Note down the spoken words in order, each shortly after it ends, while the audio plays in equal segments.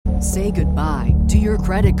Say goodbye to your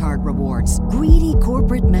credit card rewards. Greedy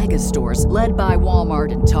corporate mega stores, led by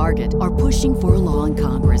Walmart and Target, are pushing for a law in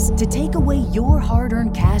Congress to take away your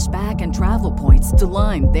hard-earned cash back and travel points to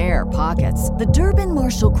line their pockets. The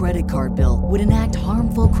Durbin-Marshall credit card bill would enact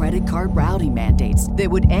harmful credit card routing mandates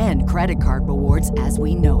that would end credit card rewards as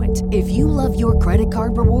we know it. If you love your credit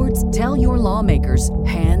card rewards, tell your lawmakers,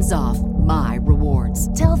 hands off my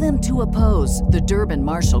rewards. Tell them to oppose the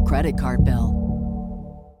Durbin-Marshall credit card bill.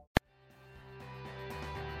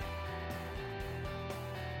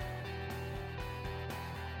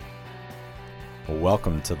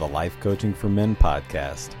 Welcome to the Life Coaching for Men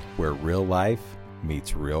podcast, where real life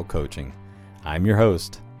meets real coaching. I'm your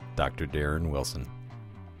host, Dr. Darren Wilson.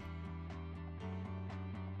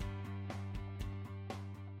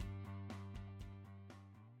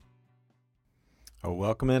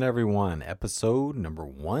 Welcome in, everyone. Episode number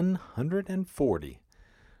 140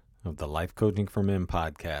 of the Life Coaching for Men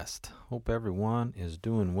podcast. Hope everyone is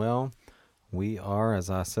doing well. We are, as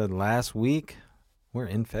I said last week, we're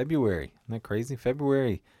in February. Isn't that crazy?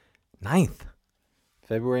 February 9th.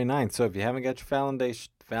 February 9th. So if you haven't got your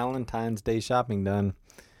Valentine's Day shopping done,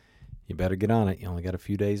 you better get on it. You only got a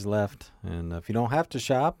few days left. And if you don't have to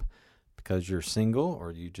shop because you're single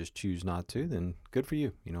or you just choose not to, then good for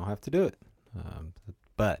you. You don't have to do it.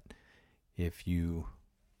 But if you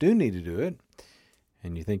do need to do it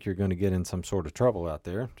and you think you're going to get in some sort of trouble out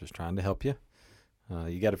there, just trying to help you,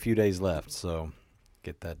 you got a few days left. So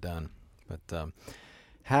get that done. But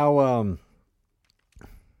how's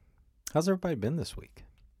everybody been this week?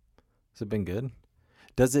 Has it been good?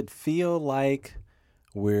 Does it feel like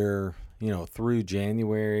we're, through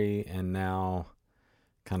January and now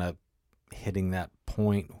kind of hitting that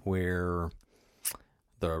point where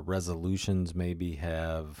the resolutions maybe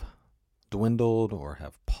have dwindled or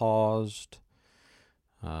have paused?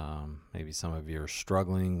 Maybe some of you are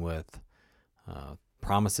struggling with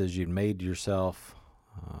promises you've made to yourself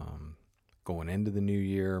going into the new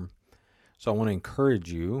year. So I want to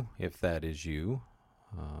encourage you, if that is you,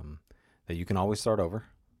 that you can always start over.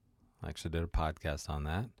 I actually did a podcast on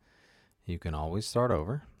that. You can always start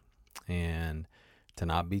over, and to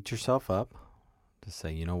not beat yourself up, to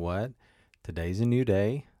say, you know what, today's a new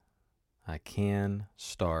day. I can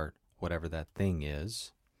start whatever that thing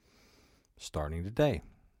is starting today,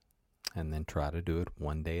 and then try to do it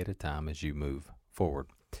one day at a time as you move forward.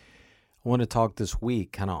 I want to talk this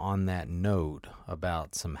week kind of on that note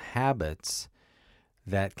about some habits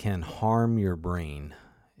that can harm your brain.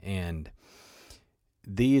 And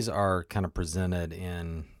these are kind of presented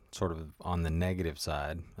in sort of on the negative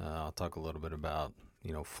side. I'll talk a little bit about,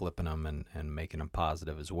 flipping them and making them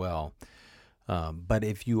positive as well. But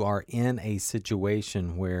if you are in a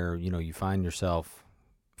situation where, you find yourself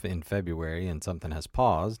in February and something has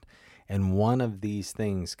paused, and one of these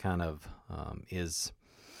things kind of is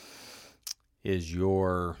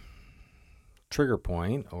your trigger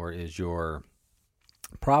point or is your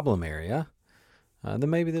problem area,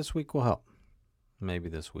 then maybe this week will help.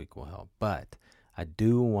 But I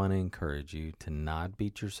do want to encourage you to not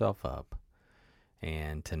beat yourself up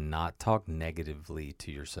and to not talk negatively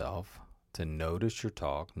to yourself, to notice your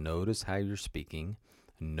talk, notice how you're speaking,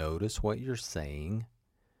 notice what you're saying,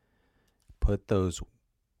 put those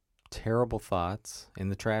terrible thoughts in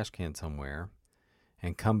the trash can somewhere,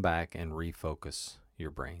 and come back and refocus your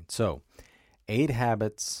brain. So, 8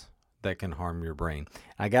 habits that can harm your brain.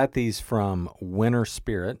 I got these from Winter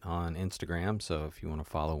Spirit on Instagram, so if you want to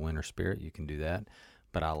follow Winter Spirit, you can do that.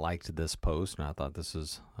 But I liked this post, and I thought this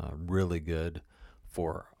is really good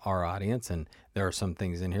for our audience. And there are some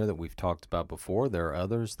things in here that we've talked about before. There are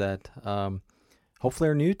others that hopefully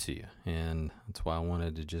are new to you, and that's why I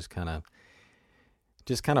wanted to just kind of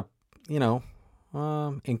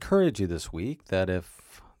encourage you this week that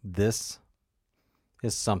if this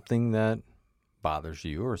is something that bothers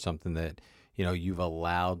you or something that, you've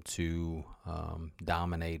allowed to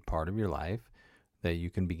dominate part of your life, that you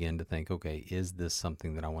can begin to think, okay, is this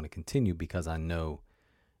something that I want to continue because I know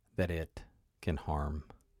that it can harm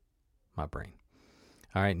my brain?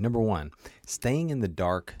 All right, number 1, staying in the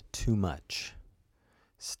dark too much.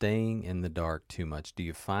 Staying in the dark too much. Do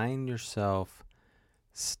you find yourself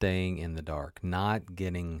staying in the dark, not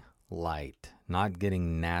getting light, not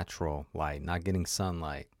getting natural light, not getting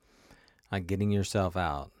sunlight, not getting yourself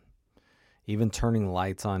out, even turning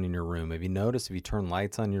lights on in your room? Have you noticed if you turn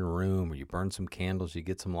lights on in your room or you burn some candles, you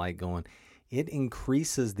get some light going, it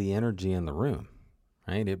increases the energy in the room,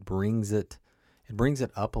 right? It brings it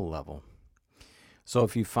up a level. So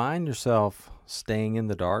if you find yourself staying in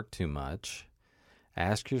the dark too much,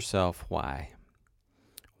 ask yourself why.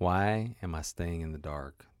 Why am I staying in the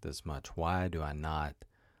dark this much? Why do I not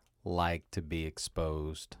like to be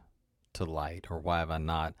exposed to light, or why have I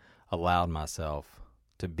not allowed myself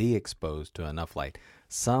to be exposed to enough light?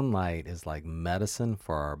 Sunlight is like medicine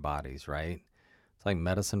for our bodies, right? It's like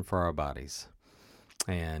medicine for our bodies.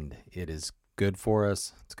 And it is good for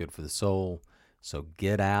us. It's good for the soul. So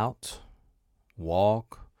get out,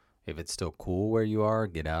 walk. If it's still cool where you are,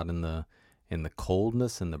 get out in the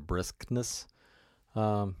coldness and the briskness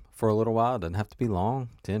for a little while. It doesn't have to be long,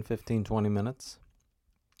 10, 15, 20 minutes.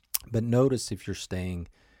 But notice if you're staying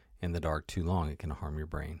in the dark too long, it can harm your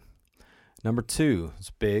brain. Number 2,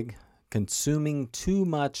 it's big, consuming too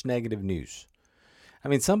much negative news. I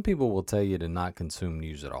mean, some people will tell you to not consume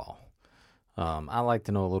news at all. I like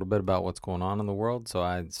to know a little bit about what's going on in the world, so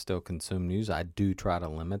I still consume news. I do try to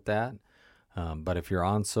limit that. But if you're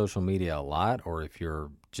on social media a lot, or if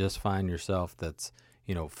you're just find yourself that's,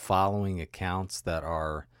 following accounts that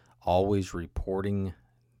are always reporting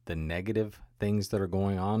the negative things that are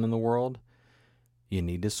going on in the world, you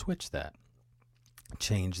need to switch that.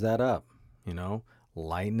 Change that up,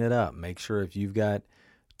 lighten it up. Make sure if you've got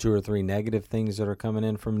 2 or 3 negative things that are coming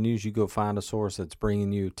in from news, you go find a source that's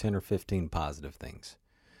bringing you 10 or 15 positive things.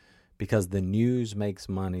 Because the news makes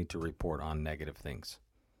money to report on negative things.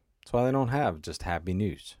 That's why they don't have just happy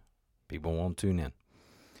news. People won't tune in.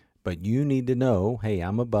 But you need to know, hey,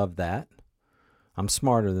 I'm above that. I'm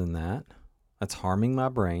smarter than that. That's harming my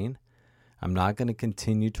brain. I'm not going to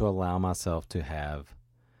continue to allow myself to have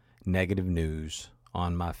negative news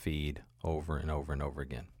on my feed over and over and over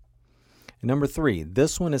again. And number 3,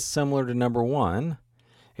 this one is similar to number 1,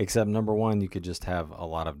 except number 1, you could just have a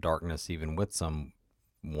lot of darkness even with some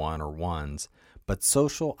 1 or 1s, but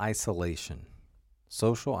social isolation.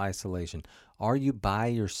 Social isolation. Are you by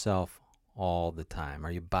yourself all the time?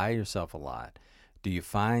 Are you by yourself a lot? Do you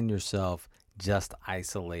find yourself just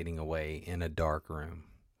isolating away in a dark room?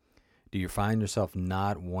 Do you find yourself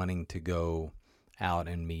not wanting to go out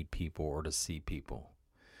and meet people or to see people?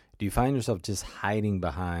 Do you find yourself just hiding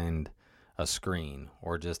behind a screen,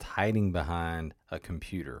 or just hiding behind a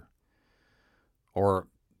computer, or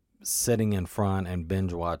sitting in front and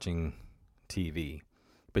binge watching TV?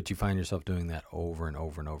 But you find yourself doing that over and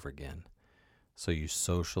over and over again. So you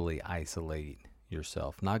socially isolate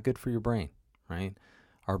yourself. Not good for your brain, right?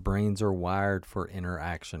 Our brains are wired for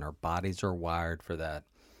interaction. Our bodies are wired for that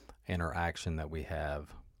interaction that we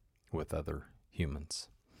have with other humans.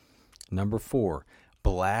 Number 4,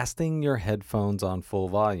 blasting your headphones on full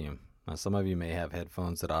volume. Now, some of you may have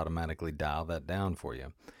headphones that automatically dial that down for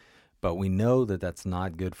you. But we know that that's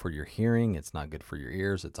not good for your hearing. It's not good for your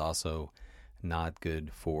ears. It's also not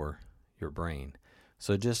good for your brain.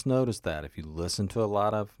 So just notice that if you listen to a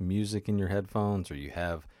lot of music in your headphones, or you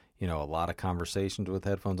have, a lot of conversations with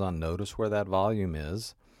headphones on, notice where that volume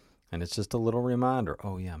is. And it's just a little reminder,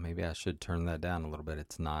 oh yeah, maybe I should turn that down a little bit.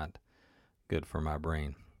 It's not good for my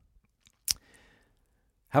brain.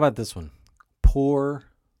 How about this one? Poor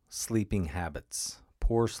sleeping habits.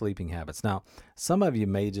 Poor sleeping habits. Now, some of you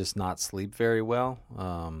may just not sleep very well.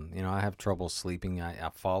 I have trouble sleeping. I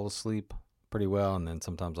fall asleep pretty well, and then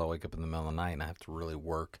sometimes I'll wake up in the middle of the night and I have to really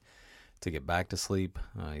work to get back to sleep,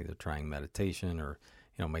 either trying meditation or,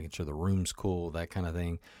 making sure the room's cool, that kind of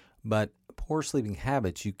thing. But poor sleeping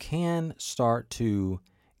habits, you can start to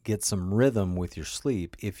get some rhythm with your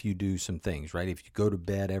sleep if you do some things, right? If you go to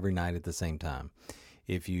bed every night at the same time,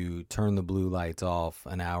 if you turn the blue lights off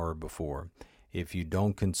an hour before, if you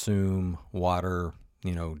don't consume water,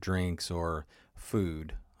 drinks or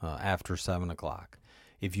food after 7 o'clock,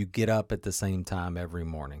 if you get up at the same time every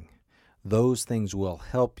morning, those things will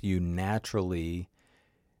help you naturally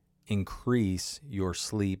increase your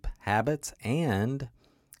sleep habits and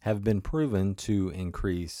have been proven to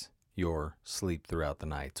increase your sleep throughout the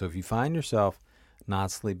night. So if you find yourself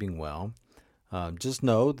not sleeping well, just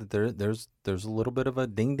know that there's a little bit of a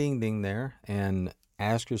ding, ding, ding there, and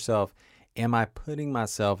ask yourself, am I putting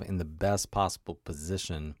myself in the best possible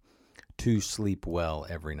position to sleep well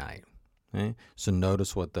every night? Okay? So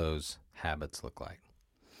notice what those habits look like.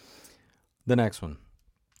 The next one,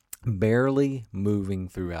 barely moving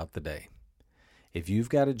throughout the day. If you've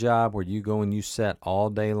got a job where you go and you sit all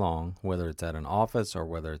day long, whether it's at an office or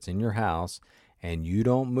whether it's in your house, and you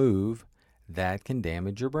don't move, that can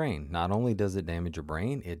damage your brain. Not only does it damage your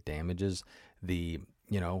brain, it damages the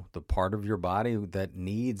part of your body that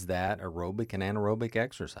needs that aerobic and anaerobic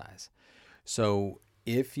exercise. So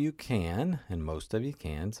if you can, and most of you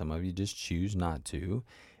can, some of you just choose not to,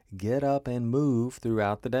 get up and move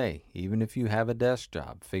throughout the day. Even if you have a desk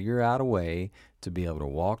job, figure out a way to be able to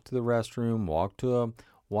walk to the restroom, walk to a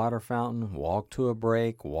water fountain, walk to a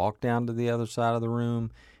break, walk down to the other side of the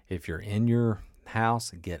room. If you're in your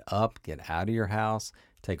house, get up, get out of your house,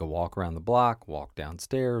 take a walk around the block, walk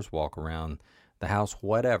downstairs, walk around the house,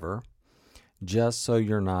 whatever, just so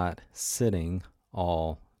you're not sitting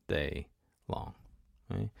all day long.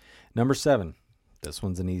 Right? Number 7, this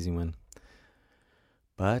one's an easy one.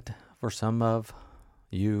 But for some of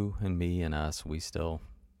you and me and us, we still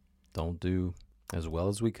don't do as well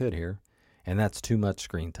as we could here. And that's too much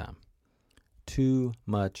screen time. Too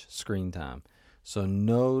much screen time. So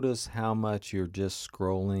notice how much you're just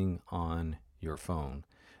scrolling on your phone.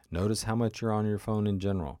 Notice how much you're on your phone in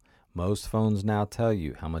general. Most phones now tell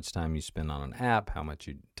you how much time you spend on an app, how much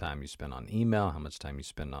time you spend on email, how much time you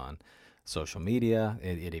spend on social media.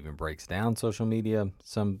 It even breaks down social media.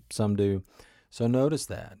 Some do. So notice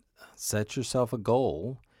that. Set yourself a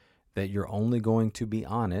goal that you're only going to be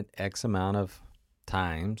on it X amount of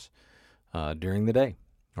times during the day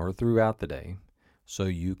or throughout the day, so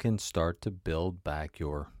you can start to build back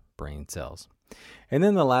your brain cells. And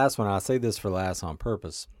then the last one, I'll say this for last on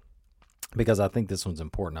purpose, because I think this one's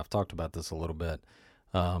important. I've talked about this a little bit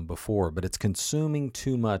before, but it's consuming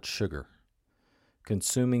too much sugar.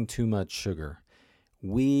 Consuming too much sugar.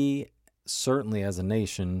 We certainly, as a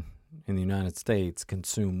nation in the United States,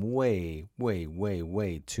 consume way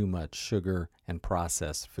too much sugar and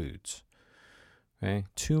processed foods. Okay?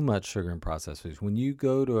 Too much sugar and processed foods. When you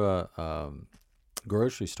go to a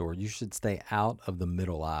grocery store, you should stay out of the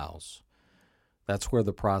middle aisles. That's where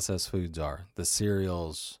the processed foods are. The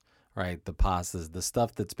cereals, right? The pastas, the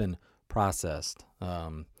stuff that's been processed.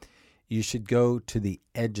 You should go to the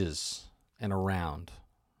edges and around,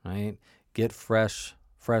 right? Get fresh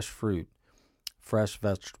fruit, fresh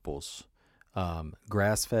vegetables,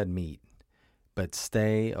 grass-fed meat, but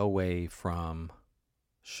stay away from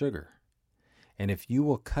sugar. And if you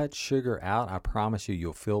will cut sugar out, I promise you,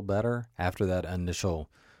 you'll feel better after that initial,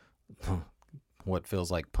 what feels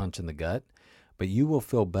like punch in the gut. But you will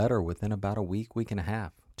feel better within about a week, week and a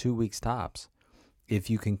half, 2 weeks tops, if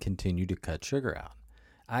you can continue to cut sugar out.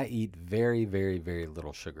 I eat very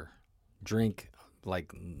little sugar, drink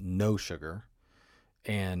like no sugar,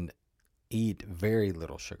 and eat very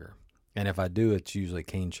little sugar. And if I do, it's usually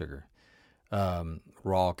cane sugar,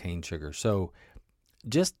 raw cane sugar. So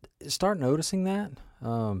just start noticing that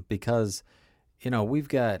because, we've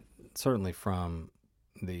got certainly from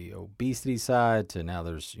the obesity side to now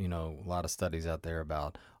there's, a lot of studies out there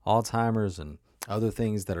about Alzheimer's and other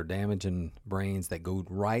things that are damaging brains that go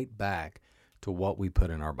right back to what we put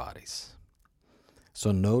in our bodies.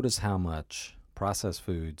 So notice how much processed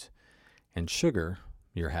foods and sugar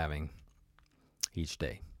you're having each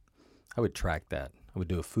day. I would track that. I would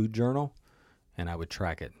do a food journal and I would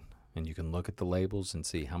track it. And you can look at the labels and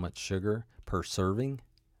see how much sugar per serving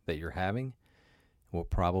that you're having. It will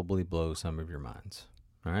probably blow some of your minds.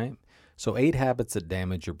 All right? So 8 habits that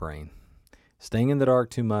damage your brain. Staying in the dark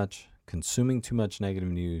too much, consuming too much negative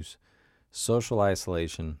news, social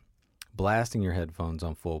isolation, blasting your headphones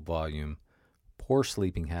on full volume, poor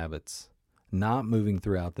sleeping habits, not moving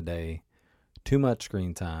throughout the day, too much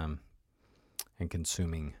screen time, and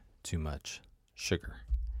consuming too much sugar.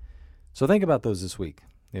 So think about those this week.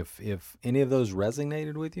 If any of those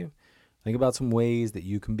resonated with you, think about some ways that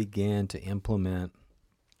you can begin to implement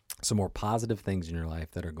some more positive things in your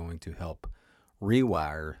life that are going to help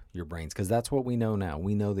rewire your brains. Because that's what we know now.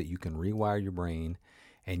 We know that you can rewire your brain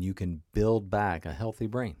and you can build back a healthy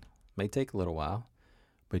brain. It may take a little while,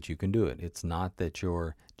 but you can do it. It's not that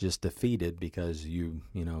you're just defeated because you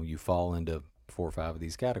fall into 4 or 5 of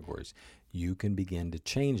these categories. You can begin to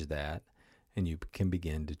change that, and you can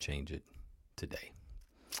begin to change it today.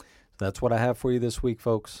 That's what I have for you this week,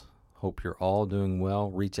 folks. Hope you're all doing well.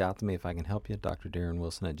 Reach out to me if I can help you,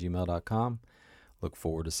 drdarrenwilson@gmail.com. Look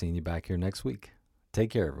forward to seeing you back here next week. Take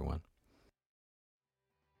care, everyone.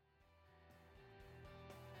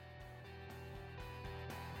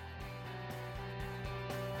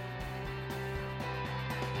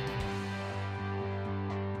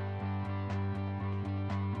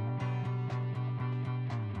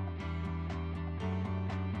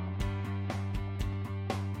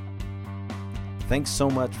 Thanks so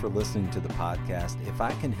much for listening to the podcast. If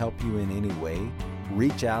I can help you in any way,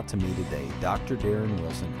 reach out to me today,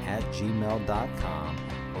 drdarrenwilson@gmail.com,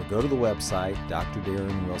 or go to the website,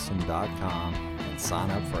 drdarrenwilson.com, and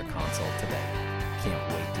sign up for a consult today.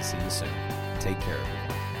 Can't wait to see you soon. Take care, everyone.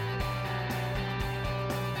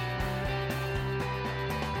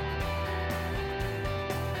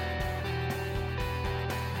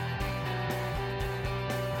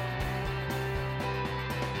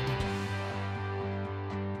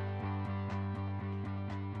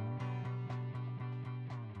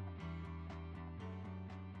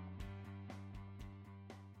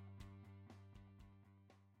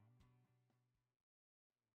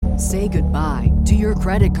 Say goodbye to your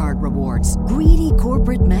credit card rewards. Greedy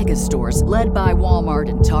corporate mega stores, led by Walmart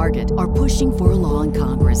and Target, are pushing for a law in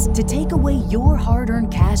Congress to take away your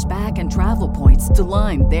hard-earned cash back and travel points to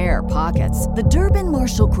line their pockets. The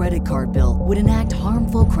Durbin-Marshall credit card bill would enact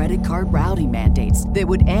harmful credit card routing mandates that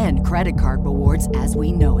would end credit card rewards as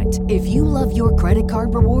we know it. If you love your credit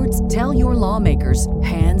card rewards, tell your lawmakers,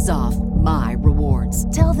 hands off my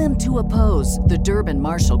rewards. Tell them to oppose the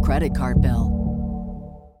Durbin-Marshall credit card bill.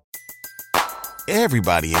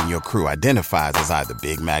 Everybody in your crew identifies as either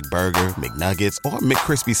Big Mac Burger, McNuggets, or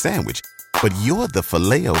McCrispy Sandwich. But you're the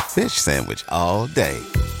Filet-O-Fish Sandwich all day.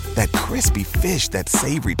 That crispy fish, that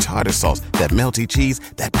savory tartar sauce, that melty cheese,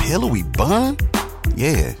 that pillowy bun.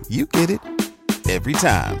 Yeah, you get it. Every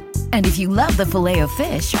time. And if you love the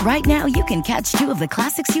Filet-O-Fish, right now you can catch two of the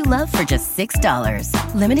classics you love for just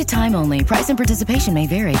 $6. Limited time only. Price and participation may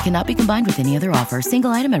vary. Cannot be combined with any other offer.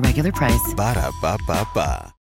 Single item at regular price. Ba-da-ba-ba-ba.